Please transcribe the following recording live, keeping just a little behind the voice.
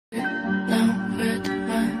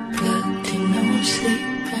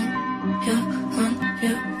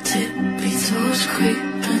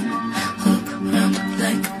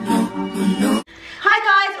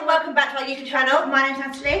my name's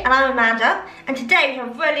Natalie. And I'm Amanda. And today we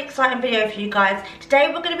have a really exciting video for you guys.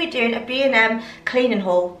 Today we're going to be doing a B&M cleaning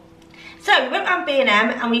haul. So we went around B&M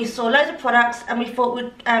and we saw loads of products and we thought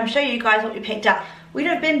we'd show you guys what we picked up. We've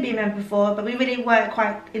never been B&M before, but we really were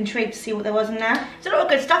quite intrigued to see what there was in there. There's a lot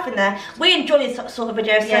of good stuff in there. We enjoy these sort of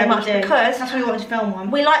videos so much because that's why we wanted to film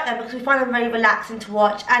one. We like them because we find them very relaxing to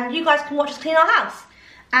watch, and you guys can watch us clean our house.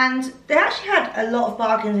 And they actually had a lot of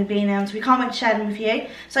bargains in B&M, so we can't wait to share them with you.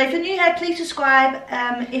 So if you're new here, please subscribe.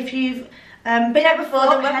 If you've been here before,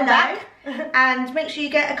 then welcome back. And make sure you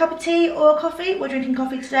get a cup of tea or coffee. We're drinking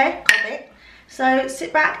coffee today. Coffee. So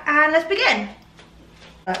sit back and let's begin.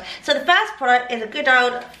 So the first product is a good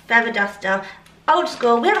old feather duster. Old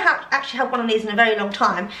school. We haven't actually had one of these in a very long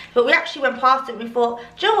time, but we actually went past it and we thought,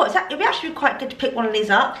 do you know what, it'd be actually quite good to pick one of these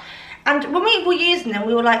up. And when we were using them,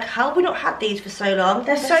 we were like, how have we not had these for so long?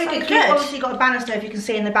 They're so good. We've obviously got a banister, if you can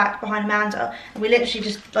see in the back behind Amanda, and we literally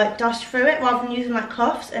just like dust through it rather than using like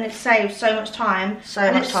cloths, and it saves so much time.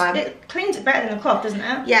 It cleans it better than a cloth, doesn't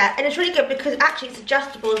it? Yeah, and it's really good because actually it's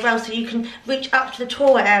adjustable as well, so you can reach up to the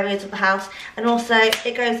taller areas of the house, and also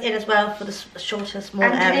it goes in as well for the shorter, smaller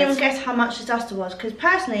areas. And can anyone guess how much the duster was? Because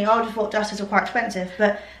personally, I would have thought dusters were quite expensive,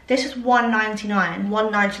 but this is £1.99.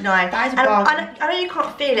 £1.99. That is a bargain. I know you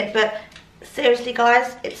can't feel it, but seriously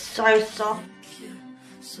guys, it's so soft.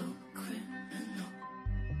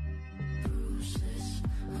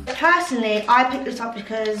 Personally, I picked this up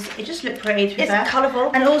because it just looked pretty, to be fair. It's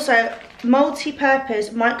colourful. And also, multi-purpose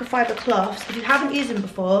microfiber cloths. If you haven't used them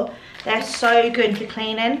before, they're so good for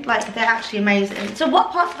cleaning. Like, they're actually amazing. So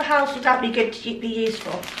what parts of the house would that be good to be used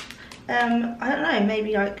for? I don't know,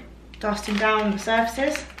 maybe like dusting down the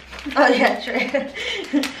surfaces. Oh yeah,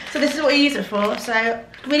 true. So this is what you use it for. So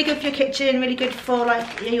really good for your kitchen, really good for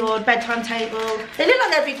like your bedtime table. They look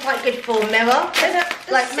like they'd be quite good for a mirror. There's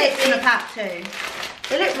like 6 in a pack too.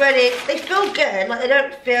 They look really, they feel good. Like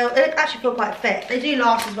they actually feel quite thick. They do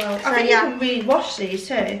last as well. I think you can really wash these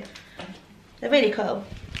too. They're really cool.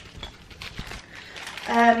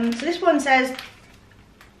 So this one says,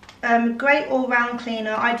 great all-round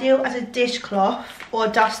cleaner, ideal as a dishcloth or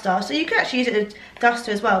duster. So you can actually use it as a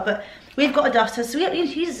duster as well, but we've got a duster, so we don't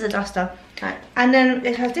need to use it as a duster. Right. And then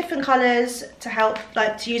it has different colours to help,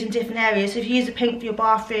 like, to use in different areas. So if you use the pink for your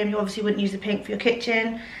bathroom, you obviously wouldn't use the pink for your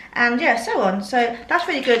kitchen, and yeah, so on. So that's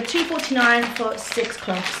really good. £2.49 for 6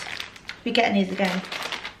 cloths. We're getting these again.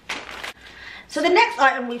 So the next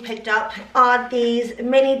item we picked up are these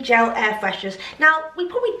mini gel air fresheners. Now, we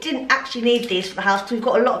probably didn't actually need these for the house because we've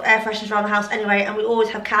got a lot of air fresheners around the house anyway, and we always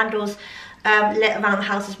have candles lit around the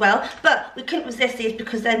house as well. But we couldn't resist these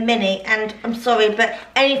because they're mini, and I'm sorry, but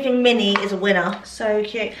anything mini is a winner. So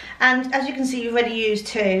cute. And as you can see, we've already used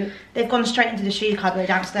 2. They've gone straight into the shoe cupboard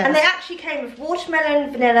downstairs. And they actually came with watermelon,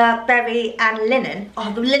 vanilla, berry, and linen.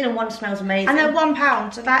 Oh, the linen one smells amazing. And they're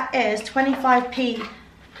 £1, so that is 25p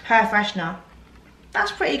per freshener.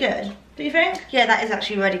 That's pretty good, do you think? Yeah, that is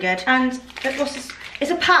actually really good. And what's this? It's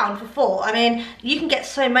 £1 for 4. I mean, you can get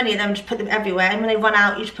so many of them, just put them everywhere, and when they run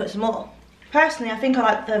out, you just put some more. Personally, I think I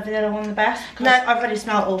like the vanilla one the best. No, I've already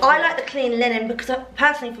smelled all. I like the clean linen because,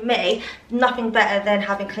 personally for me, nothing better than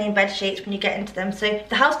having clean bed sheets when you get into them. So if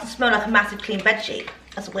the house can smell like a massive clean bed sheet,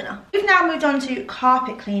 that's a winner. We've now moved on to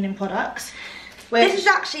carpet cleaning products. This is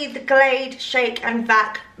actually the Glade Shake and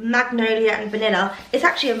Vac Magnolia and Vanilla. It's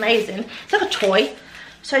actually amazing. It's like a toy.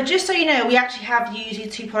 So just so you know, we actually have used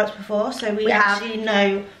these 2 products before, so we actually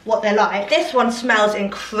know what they're like. This one smells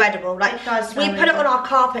incredible. Like, it does smell we put it on our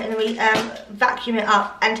carpet and we vacuum it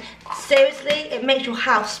up, and seriously, it makes your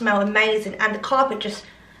house smell amazing, and the carpet just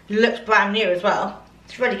looks brand new as well.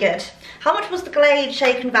 It's really good. How much was the Glade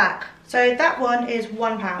Shake and Vac? So that one is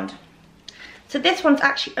 £1. So this one's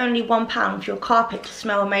actually only £1 for your carpet to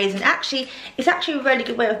smell amazing. Actually, it's actually a really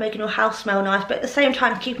good way of making your house smell nice, but at the same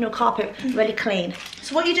time keeping your carpet really clean.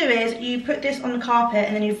 So what you do is you put this on the carpet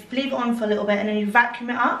and then you leave it on for a little bit and then you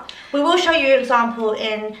vacuum it up. We will show you an example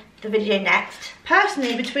in the video next.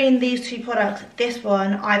 Personally, between these 2 products, this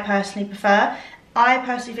one I personally prefer. I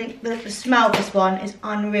personally think that the smell of this one is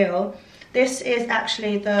unreal. This is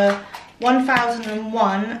actually the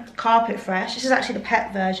 1001 Carpet Fresh. This is actually the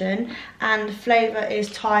pet version, and the flavour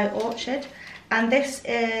is Thai Orchard. And this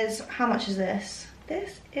is, how much is this?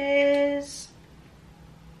 This is,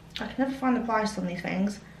 I can never find the price on these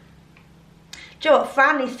things. Do you know what?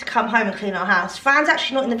 Fran needs to come home and clean our house. Fran's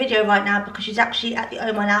actually not in the video right now because she's actually at the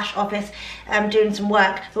YAAAA office doing some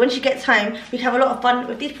work. But when she gets home, we can have a lot of fun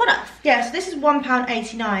with these products. Yeah, so this is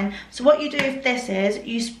 £1.89. So what you do with this is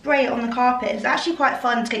you spray it on the carpet. It's actually quite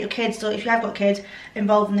fun to get your kids, or if you have got kids,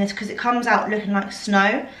 involved in this, because it comes out looking like snow.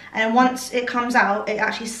 And then once it comes out, it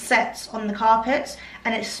actually sets on the carpets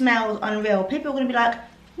and it smells unreal. People are going to be like,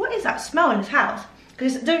 what is that smell in this house?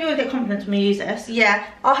 Because don't you always get compliments when we use this? Yeah,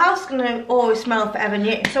 our house is going to always smell forever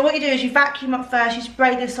new. So what you do is you vacuum up first, you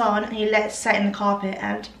spray this on, and you let it set in the carpet,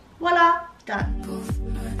 and voila, done. The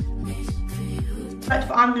product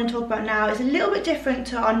that I'm going to talk about now is a little bit different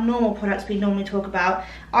to our normal products we normally talk about.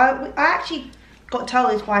 I actually got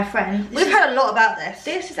told this by a friend. We've heard a lot about this.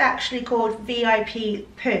 This is actually called VIP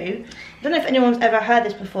poo. I don't know if anyone's ever heard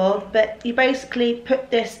this before, but you basically put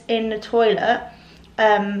this in the toilet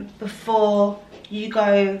before you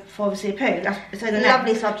go for obviously a poo. That's so the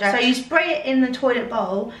lovely subject. So you spray it in the toilet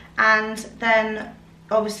bowl, and then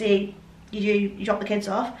obviously you drop the kids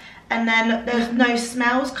off, and then there's no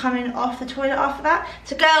smells coming off the toilet after that.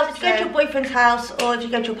 So girls, if you go to your boyfriend's house or if you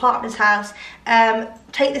go to your partner's house,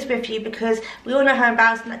 take this with you, because we all know how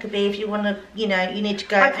embarrassing that could be if you want to, you know, you need to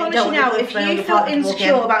go. I promise you now, if you feel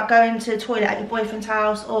insecure about going to the toilet at your boyfriend's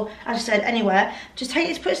house, or as I said, anywhere, just take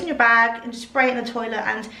this, put this in your bag and just spray it in the toilet,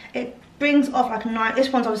 and it brings off like a nice,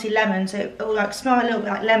 this one's obviously lemon, so it will like smell a little bit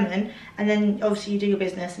like lemon, and then obviously you do your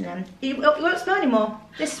business, and then you won't smell anymore.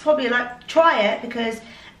 This is probably like, try it, because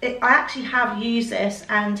I actually have used this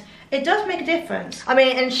and it does make a difference. I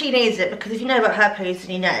mean, and she needs it, because if you know about her poos,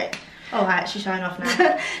 then you know it. Oh, right, she's showing off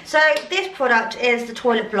now. So this product is the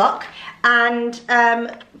toilet block, and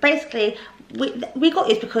basically we got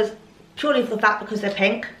these because purely for the fact because they're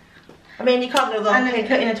pink. I mean, you can't go wrong. And then you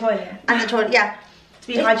put in a toilet. And the toilet, yeah. To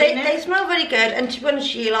be hygienic. They smell really good, and to be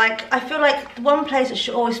honest with you, like, I feel like the one place that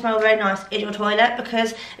should always smell very nice is your toilet,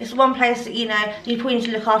 because it's the one place that, you know, you probably need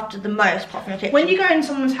to look after the most, apart from your kitchen. When you go in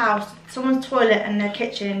someone's house, someone's toilet and their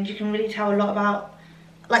kitchen, you can really tell a lot about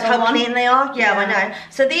like how clean they are. Yeah, I know.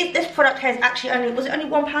 So this product here is actually only, was it only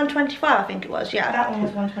 £1.25? I think it was. Yeah. That one was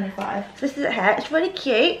 £1.25. So this is it here. It's really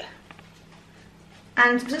cute.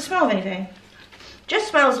 And does it smell of anything? Just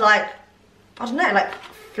smells like, I don't know, like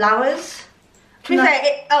flowers. To be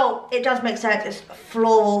fair, it does make sense. It's a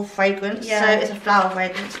floral fragrance, so it's a flower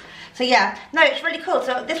fragrance. So yeah, no, it's really cool.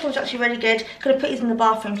 So this one's actually really good. Gonna put these in the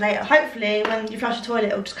bathrooms later. Hopefully, when you flush the toilet,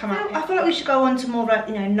 it'll just come out. I feel like we should go on to more like,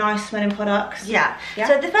 you know, nice smelling products. Yeah.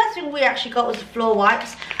 So the first thing we actually got was the floor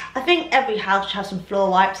wipes. I think every house should have some floor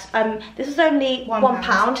wipes. This was only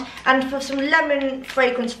 £1, and for some lemon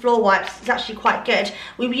fragrance floor wipes, it's actually quite good.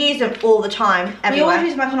 We use them all the time, everywhere. We always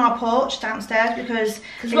use them like on our porch downstairs because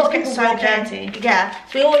a lot of people so dirty. Yeah,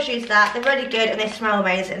 so we always use that. They're really good and they smell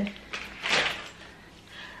amazing.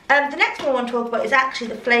 The next one I want to talk about is actually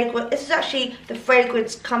the fragrance. This is actually the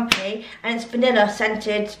fragrance company, and it's vanilla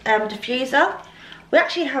scented diffuser. We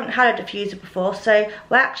actually haven't had a diffuser before, so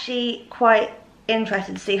we're actually quite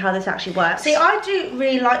interested to see how this actually works. See, I do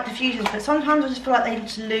really like diffusers, but sometimes I just feel like they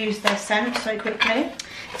just lose their scent so quickly.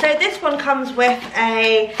 So this one comes with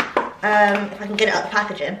a, if I can get it out of the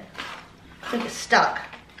packaging, I think it's stuck.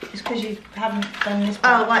 It's because you haven't done this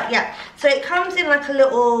part. Oh, right, yeah. So it comes in like a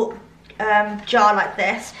little jar like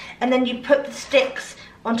this, and then you put the sticks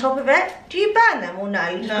on top of it. Do you burn them or no?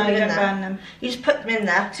 You just no, you don't burn them. You just put them in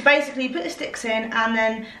there. So basically you put the sticks in, and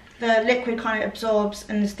then the liquid kind of absorbs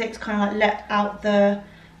and the sticks kind of like let out the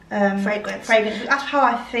fragrance. That's how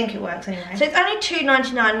I think it works anyway. So it's only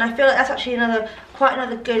 £2.99, and I feel like that's actually quite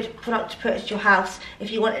another good product to put at your house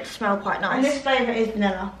if you want it to smell quite nice. And this flavour is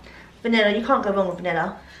vanilla. Vanilla, you can't go wrong with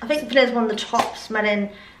vanilla. I think vanilla is one of the top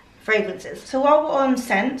smelling fragrances. So while we're on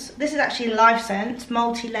scents, this is actually Life Scent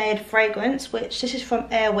multi-layered fragrance, which this is from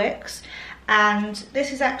Airwicks, and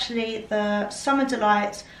this is actually the Summer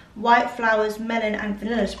Delights White Flowers Melon and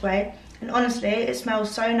Vanilla Spray, and honestly it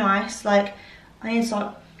smells so nice. Like, I need to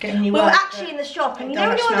start getting new work. We were actually in the shop, and you know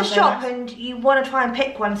when you're in the shop and you want to try and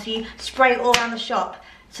pick one, so you spray it all around the shop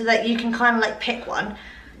so that you can kind of like pick one.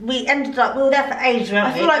 We were there for ages, weren't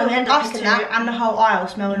we? I feel like we ended up picking that and the whole aisle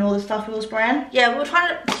smelling all the stuff we were spraying. Yeah, we were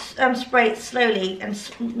trying to spray it slowly and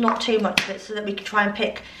not too much of it so that we could try and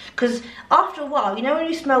pick. Because after a while, you know when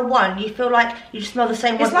you smell one, you feel like you just smell the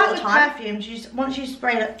same one all the time. It's like with perfumes, once you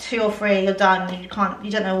spray like 2 or 3, you're done, and you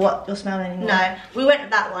don't know what you're smelling anymore. No, we went with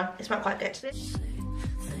that one. It smelled quite good.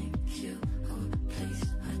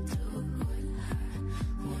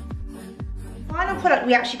 The final product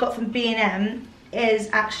we actually got from B&M is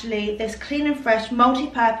actually this Clean and Fresh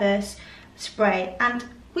multi-purpose spray, and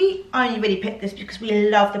we only really picked this because we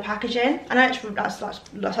love the packaging. I know that's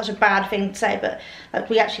such a bad thing to say, but like,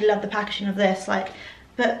 we actually love the packaging of this. Like,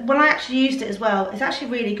 but when I actually used it as well, it's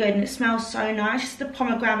actually really good and it smells so nice. It's the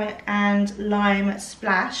pomegranate and lime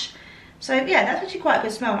splash. So yeah, that's actually quite a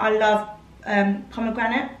good smell. I love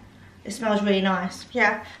pomegranate. It smells really nice.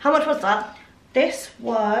 Yeah. How much was that? This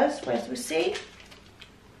was, where's the receipt?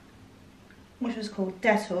 Which was called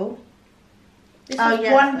Dettol. This was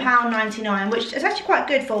 £1.99, which is actually quite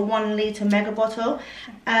good for a 1 litre mega bottle.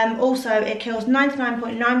 Also, it kills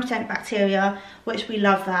 99.9% bacteria, which we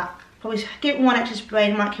love that. Probably give one extra spray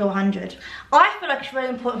and it might kill 100. I feel like it's really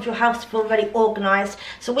important for your house to feel really organised.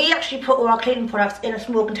 So we actually put all our cleaning products in a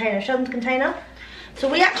small container. Show them the container. So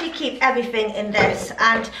we actually keep everything in this,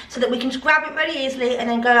 and so that we can just grab it really easily and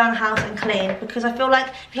then go around the house and clean. Because I feel like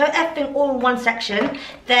if you have everything all in one section,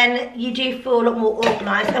 then you do feel a lot more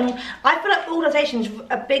organised. And I feel like organisation is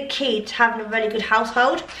a big key to having a really good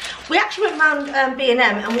household. We actually went around B&M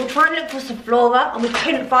and we were trying to look for Sephora and we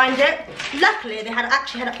couldn't find it. Luckily, they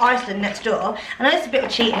actually had Iceland next door. I know it's a bit of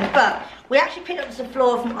cheating, but we actually picked up the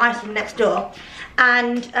Sephora from Iceland next door.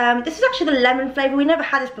 And this is actually the lemon flavour. We never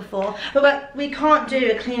had this before. But we can't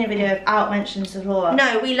do a cleaning video without mentioning Sephora.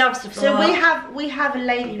 No, we love Sephora. So we have a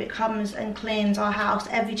lady that comes and cleans our house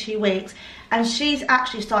every 2 weeks. And she's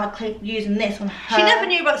actually started using this on her. She never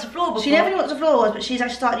knew about Sephora before. She never knew what Sephora was, but she's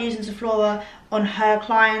actually started using Sephora on her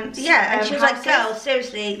clients. Yeah, and she was like, girl,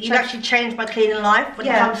 seriously, you've actually changed my cleaning life when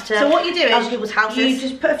it comes to so what you do is other people's houses. You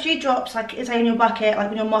just put a few drops, like say in your bucket, like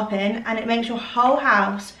when you're mopping, and it makes your whole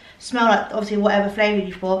house smell like obviously whatever flavour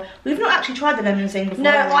you've bought. We've not actually tried the lemon thing before.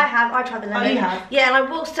 No, I have. I tried the lemon. Oh, you have? Yeah, and I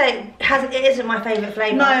will say it isn't my favourite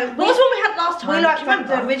flavour. No. What was the one we had last time? We like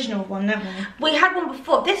the original one, don't we? We had one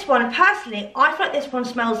before. This one, personally, I feel like this one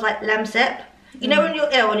smells like Lemsip. You know when you're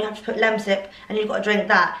ill and you have to put Lemsip and you've got to drink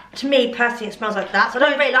that? To me, personally, it smells like that. So I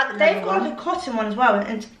don't really like the lemon one. They've got a cotton one as well,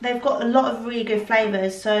 and they've got a lot of really good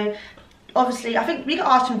flavours. So obviously, I think we got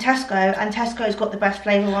asked from Tesco, and Tesco's got the best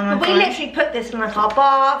flavour one. But we literally put this in like our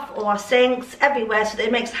bath or our sinks, everywhere, so that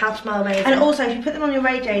it makes the house smell amazing. And also, if you put them on your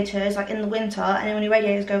radiators, like in the winter, and then when your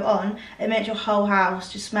radiators go on, it makes your whole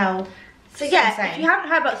house just smell. So yeah, if you haven't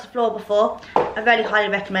heard about Sephora before, I very highly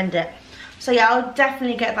recommend it. So yeah, I'll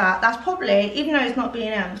definitely get that. That's probably, even though it's not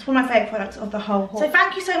B&M, it's one of my favourite products of the whole haul. So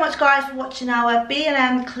thank you so much guys for watching our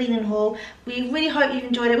B&M cleaning haul. We really hope you've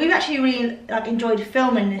enjoyed it. We've actually really enjoyed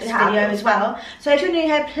filming this video as well. So if you're new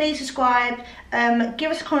here, please subscribe. Give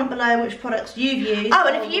us a comment below which products you've used. Oh,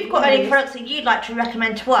 and if you've got any products that you'd like to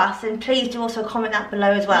recommend to us, then please do also comment that below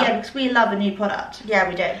as well. Yeah, because we love a new product. Yeah,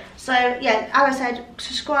 we do. So yeah, as I said,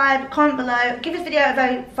 subscribe, comment below, give this video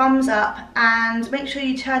a thumbs up, and make sure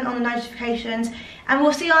you turn on the notifications, and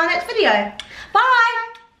we'll see you on our next video. Bye!